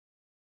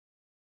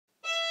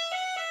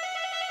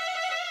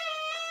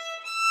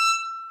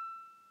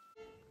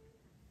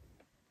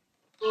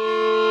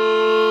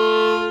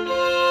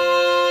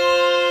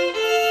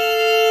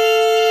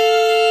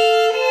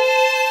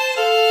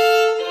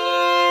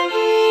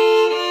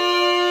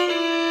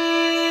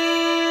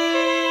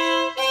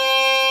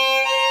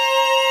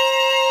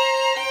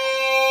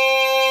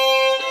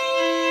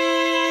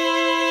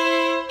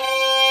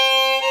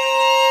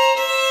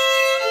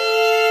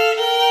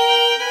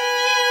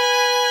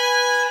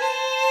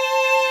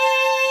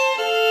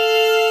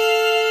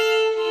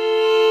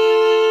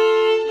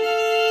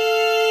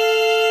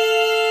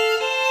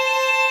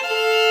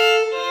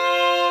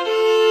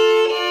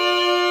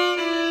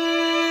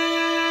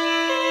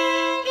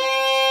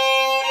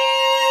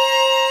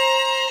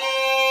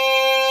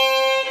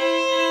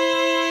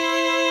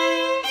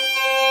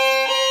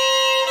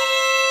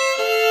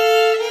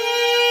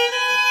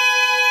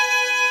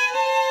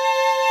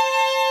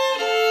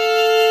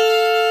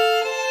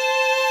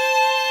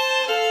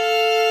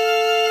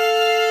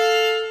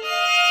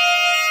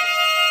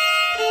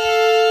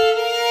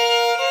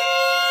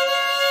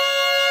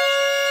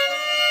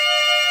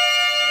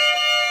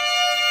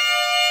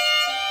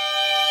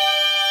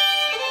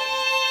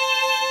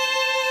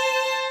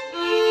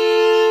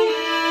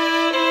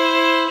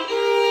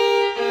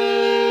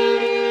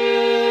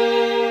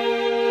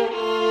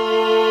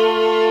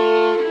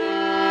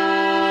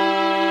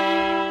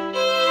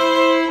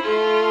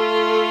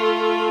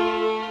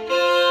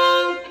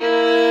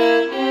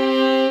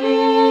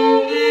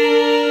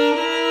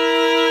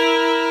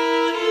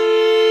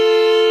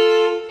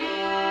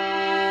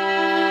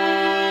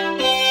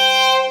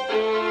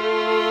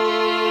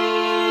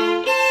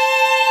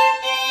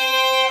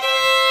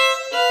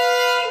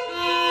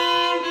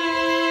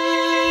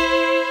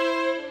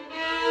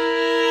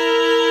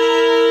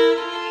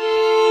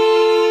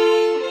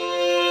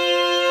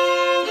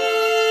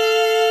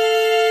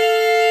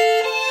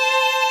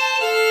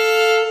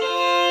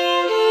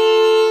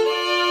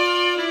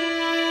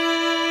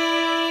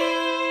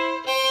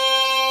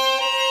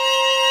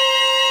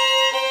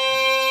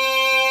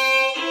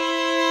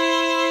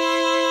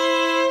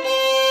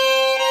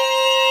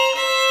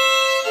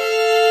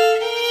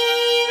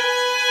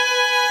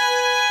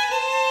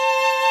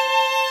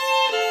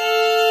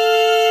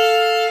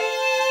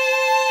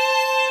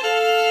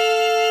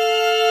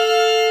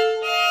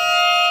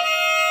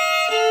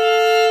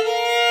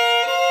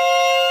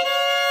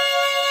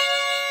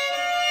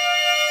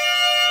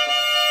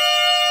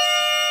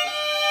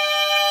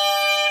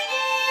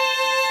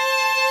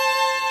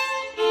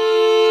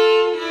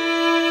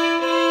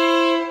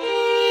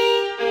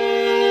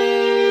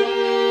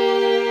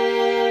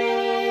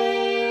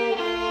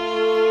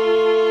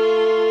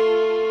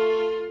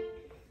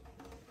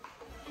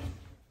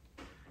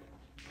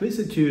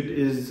etude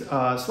is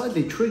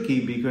slightly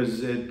tricky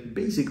because it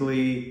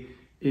basically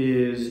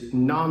is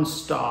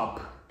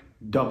non-stop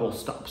double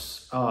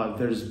stops.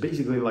 There's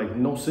basically like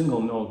no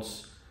single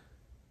notes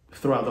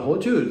throughout the whole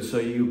etude, so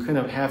you kind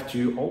of have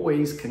to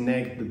always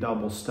connect the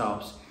double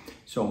stops.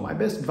 So my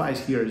best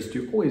advice here is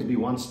to always be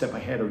one step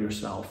ahead of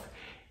yourself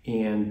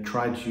and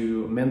try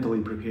to mentally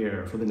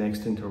prepare for the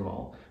next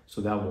interval. So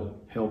that will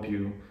help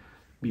you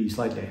be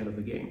slightly ahead of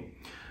the game.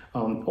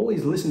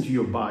 Always listen to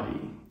your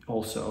body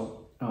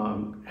also,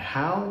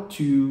 how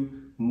to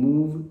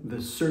move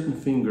the certain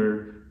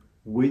finger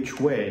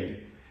which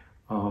way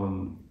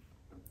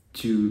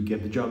to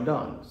get the job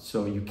done.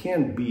 So you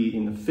can't be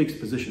in a fixed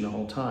position the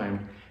whole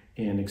time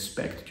and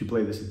expect to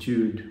play this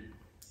etude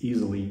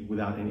easily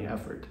without any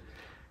effort.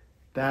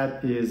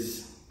 That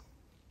is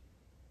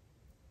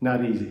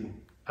not easy.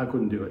 I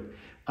couldn't do it.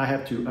 I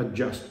have to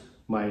adjust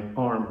my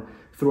arm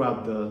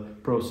throughout the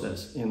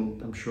process,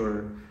 and I'm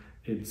sure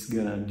it's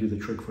gonna do the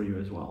trick for you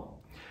as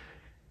well.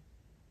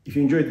 If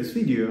you enjoyed this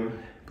video,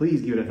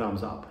 please give it a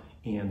thumbs up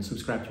and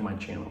subscribe to my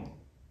channel.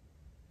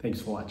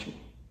 Thanks for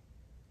watching.